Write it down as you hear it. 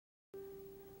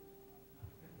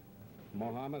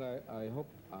Mohammed, I hope,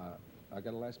 I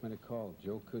got a last-minute call.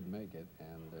 Joe could make it,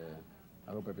 and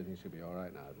I hope everything should be all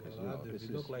right now. Because well,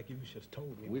 it looked like you just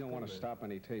told me. We don't want to stop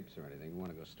any tapes or anything. We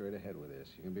want to go straight ahead with this.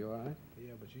 You gonna be all right?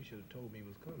 Yeah, but you should have told me he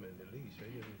was coming at least. You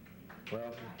didn't.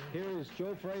 Well, here is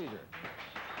Joe Frazier.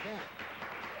 Yeah.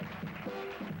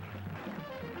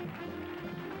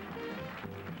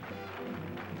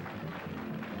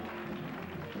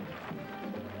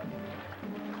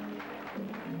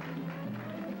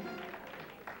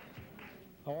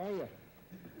 How are you?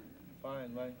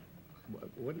 Fine, Mike.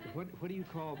 What do you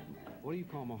call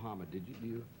Muhammad? Did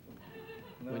you?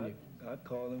 No, I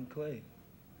call him Clay.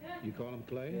 You call him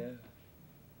Clay?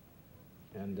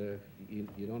 Yeah. And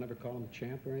you don't ever call him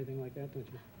champ or anything like that, don't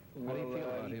you? Well, how do you feel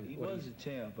about him? He was a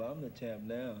champ. I'm the champ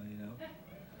now, you know.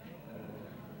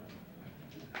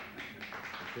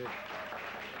 Good.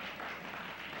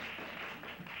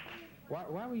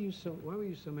 Why were you so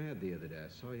mad the other day? I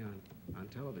saw you on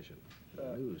television,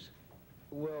 news.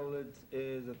 Well, it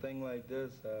is a thing like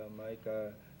this, Mike.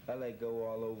 I like go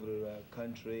all over the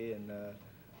country, and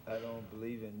I don't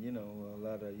believe in, you know, a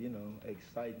lot of, you know,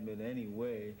 excitement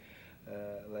anyway.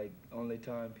 Like, only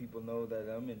time people know that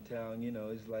I'm in town, you know,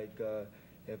 is like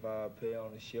if I play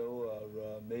on a show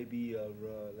or maybe,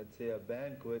 let's say, a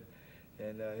banquet,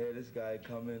 and here this guy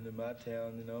come into my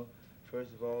town, you know.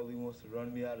 First of all, he wants to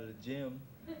run me out of the gym.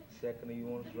 Secondly, he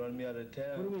wants to run me out of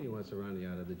town. What do you mean he wants to run you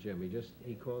out of the gym?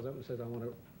 He calls up and says, I want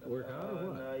to work out or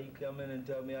what? No, he come in and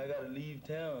tell me I got to leave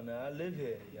town. Now, I live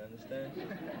here, you understand?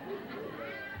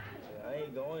 I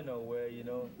ain't going nowhere, you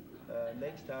know.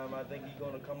 Next time, I think he's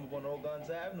going to come up on Ogun's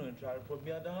Avenue and try to put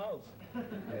me out the house.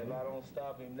 If I don't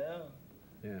stop him now.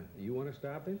 Yeah. You want to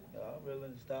stop him? Yeah, I'm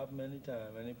willing to stop him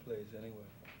anytime, any place, anywhere.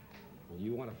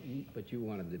 You want to, but you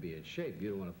want him to be in shape.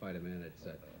 You don't want to fight a man that's.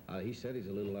 He said he's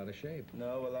a little out of shape.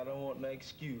 No, well, I don't want no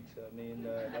excuse. I mean,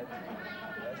 that's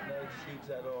no excuse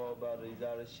at all about it. He's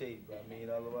out of shape. I mean,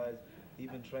 otherwise, he's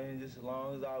been training just as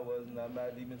long as I was, and I'm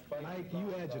not even fighting. Like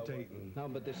you agitating. No,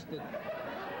 but this.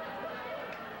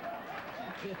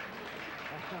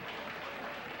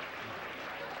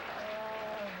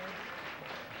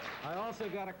 I also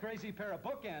got a crazy pair of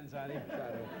bookends on him.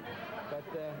 But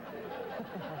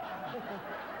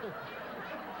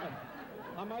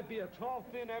I might be a tall,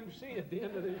 thin MC at the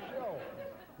end of the show.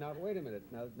 Now, wait a minute.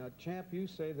 Now, champ, you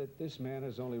say that this man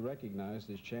is only recognized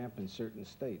as champ in certain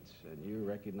states, and you're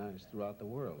recognized throughout the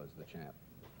world as the champ.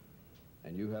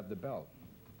 And you have the belt.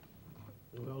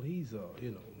 Well, he's,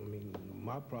 you know, I mean,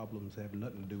 my problems have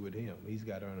nothing to do with him. He's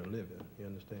got to earn a living, you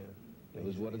understand?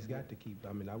 He's got to keep,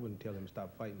 I mean, I wouldn't tell him to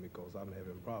stop fighting because I'm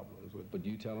having problems with. But do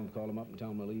you tell him, call him up and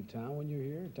tell him to leave town when you're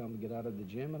here? Tell him to get out of the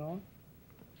gym and all?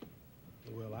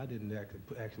 Well, I didn't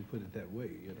actually put it that way,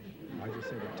 you know. I just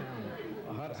said the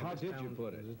town. How did you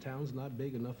put it? The town's not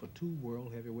big enough for 2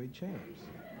 world heavyweight champs.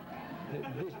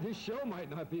 This show might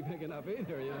not be big enough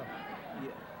either, you know.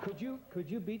 Yeah. Could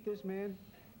you beat this man?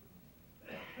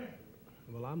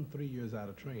 Well, I'm 3 years out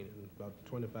of training, about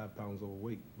 25 pounds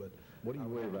overweight, but... What do you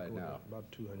weigh right now?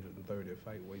 About 230.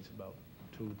 Fight weight's about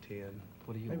 210.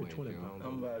 What do you maybe weigh, 20 Joe? pounds.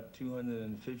 I'm about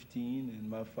 215, and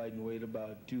my fighting weight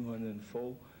about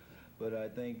 204. But I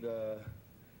think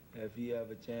if we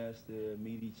have a chance to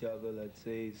meet each other, let's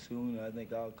say soon, I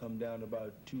think I'll come down to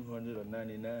about 200 or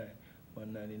 99,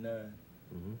 199,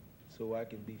 so I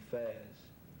can be fast.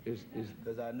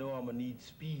 Because I know I'm going to need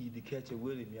speed to catch it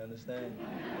with him, you understand?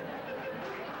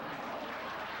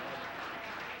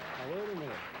 Now, wait a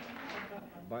minute.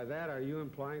 By that, are you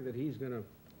implying that he's going to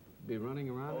be running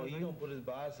around? Oh, he's going to put his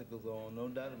bicycles on, no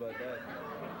doubt about that.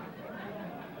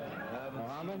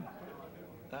 Muhammad?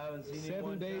 I haven't seen him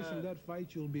 7 days from that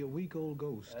fight, you'll be a week-old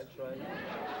ghost. That's right.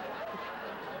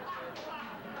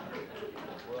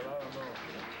 Well, I don't know.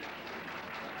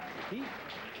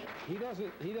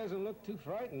 He doesn't look too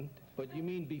frightened, but you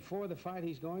mean before the fight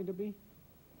he's going to be?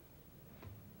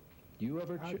 You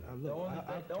ever... The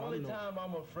only time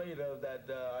I'm afraid of that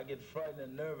I get frightened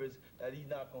and nervous that he's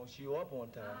not going to show up on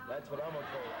time. That's what I'm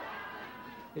afraid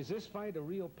of. Is this fight a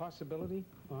real possibility,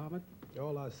 Muhammad?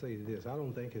 All I say is this, I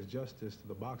don't think it's justice to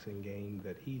the boxing game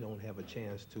that he don't have a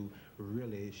chance to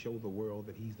really show the world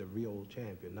that he's the real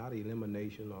champion, not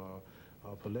elimination or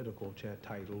a political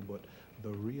title, but the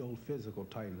real physical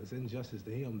title. It's injustice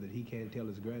to him that he can't tell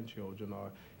his grandchildren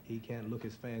or he can't look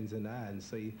his fans in the eye and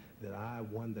say that I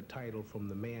won the title from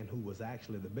the man who was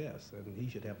actually the best, and he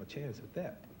should have a chance at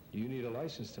that. You need a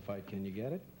license to fight. Can you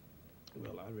get it?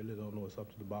 Well, I really don't know. It's up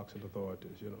to the boxing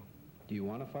authorities, you know. Do you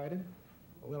want to fight him?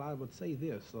 Well, I would say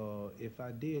this. If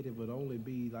I did, it would only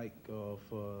be like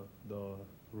for the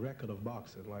record of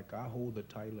boxing. Like I hold the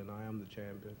title and I am the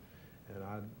champion. And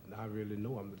I really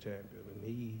know I'm the champion, and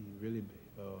he really,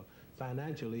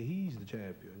 financially, he's the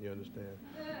champion, you understand?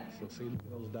 So see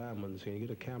those diamonds, can you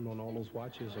get a camera on all those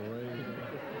watches or rings?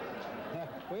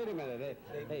 Wait a minute.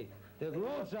 Hey, the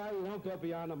rules are you don't go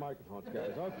beyond the microphones,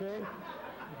 guys, okay?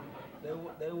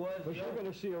 They was. Because you're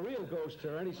going to see a real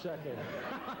ghoster any second.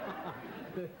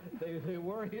 they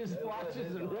were his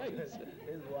watches and rings.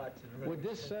 His watches and rings. Would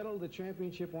this settle the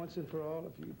championship once and for all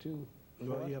if you two?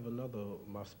 Well, you have another,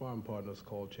 my sparring partner's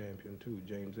called champion too,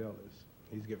 James Ellis.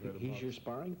 He's getting ready to box. He's your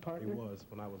sparring partner? He was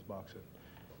when I was boxing.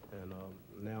 And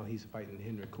now he's fighting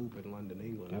Henry Cooper in London,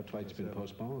 England. That fight's been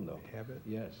postponed, though. Have it?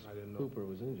 Yes. I didn't know. Cooper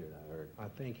was injured, I heard. I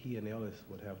think he and Ellis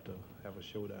would have to have a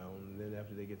showdown, and then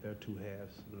after they get their two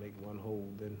halves and make one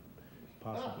whole, then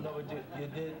possibly. No, but you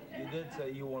did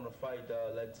say you want to fight,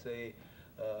 let's say,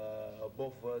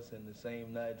 both of us in the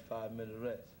same night, 5-minute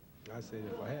rest. I said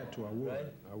if I had to, I would.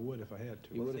 Right? I would if I had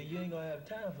to. Well, see, you ain't gonna have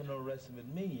time for no resting with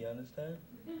me, you understand?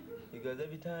 Because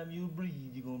every time you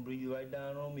breathe, you're gonna breathe right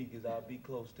down on me, because I'll be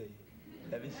close to you.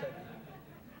 Every second.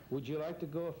 Would you like to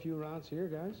go a few rounds here,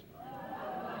 guys?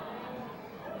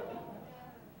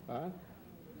 Huh?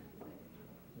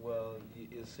 Well,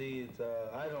 you see, it's,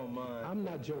 I don't mind. I'm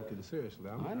not joking, seriously.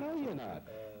 I know you're not.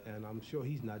 And I'm sure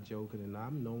he's not joking, and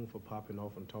I'm known for popping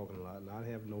off and talking a lot, and I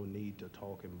have no need to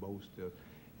talk and boast.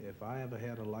 If I ever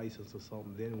had a license or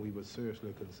something, then we would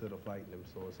seriously consider fighting him.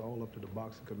 So it's all up to the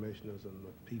boxing commissioners and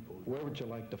the people. Where would you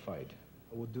like to fight?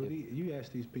 Well, you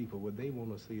ask these people, would they want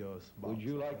to see us box? Would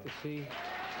you like to see? You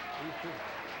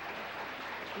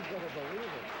better believe it.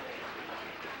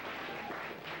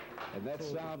 And that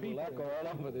sound will echo all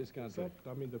over this country.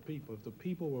 I mean, the people. If the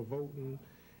people were voting,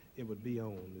 it would be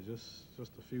on. It's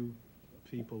just a few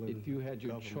people in If you had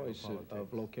your government choice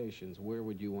of locations, where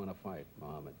would you want to fight,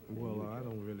 Muhammad? Well, I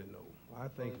don't really know. I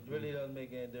think Well, it really doesn't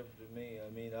make any difference to me. I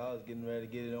mean, I was getting ready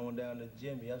to get it on down to the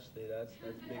gym yesterday. That's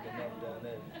big enough down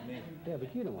there for me. Yeah,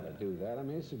 but you don't want to do that. I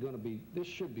mean, this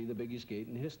should be the biggest gate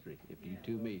in history if you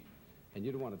two meet. And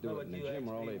you don't want to do it in the gym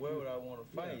or all day. Where would I want to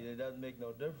fight? Yeah. It doesn't make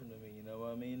no difference to me, you know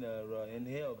what I mean? In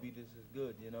hell, be this is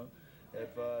good, you know?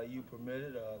 If you permit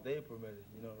it, they permit it,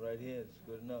 you know, right here, it's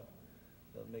good enough.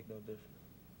 Doesn't make no difference.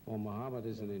 Well, Muhammad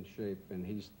isn't in shape, and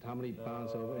he's how many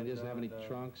pounds over? And he doesn't have any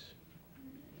trunks.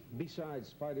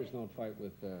 Besides, fighters don't fight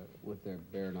with their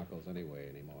bare knuckles anyway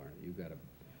anymore. You got to.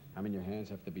 I mean, your hands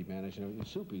have to be managed. And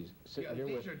Soupy's sitting here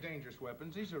with. These are dangerous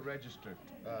weapons. These are registered.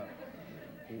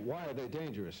 Why are they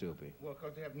dangerous, Soupy? Well,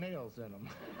 because they have nails in them.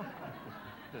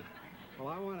 Well,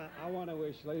 I want to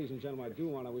wish, ladies and gentlemen, I do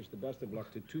want to wish the best of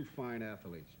luck to two fine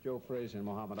athletes, Joe Frazier and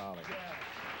Muhammad Ali. Yeah.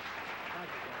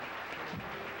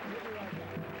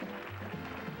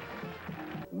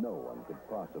 No one could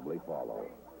possibly follow.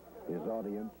 His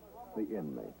audience, the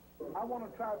inmates. I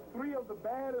want to try 3 of the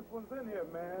baddest ones in here,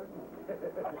 man.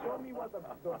 Show me what the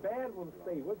bad ones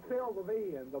say. What cells are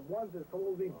they in? The ones that's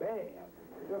supposed to be bad.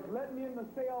 Just let me in the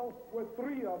cell with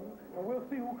 3 of them, and we'll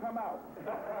see who come out.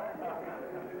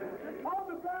 I'm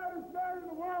the baddest man in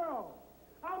the world.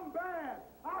 I'm bad.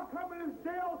 I'll come in this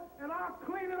jail, and I'll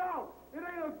clean it out. It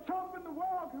ain't a chump in the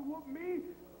world can whoop me.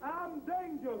 I'm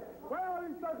dangerous. Where are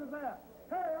these suckers at?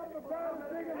 Hey, I'm the baddest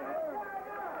thing in the world. I'm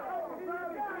the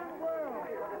baddest thing in the world.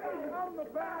 I'm the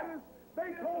baddest. They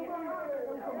told me it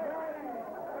was some bad.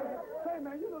 Say,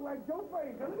 man, you look like Joe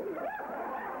Frazier. You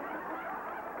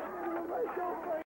look like Joe Frazier.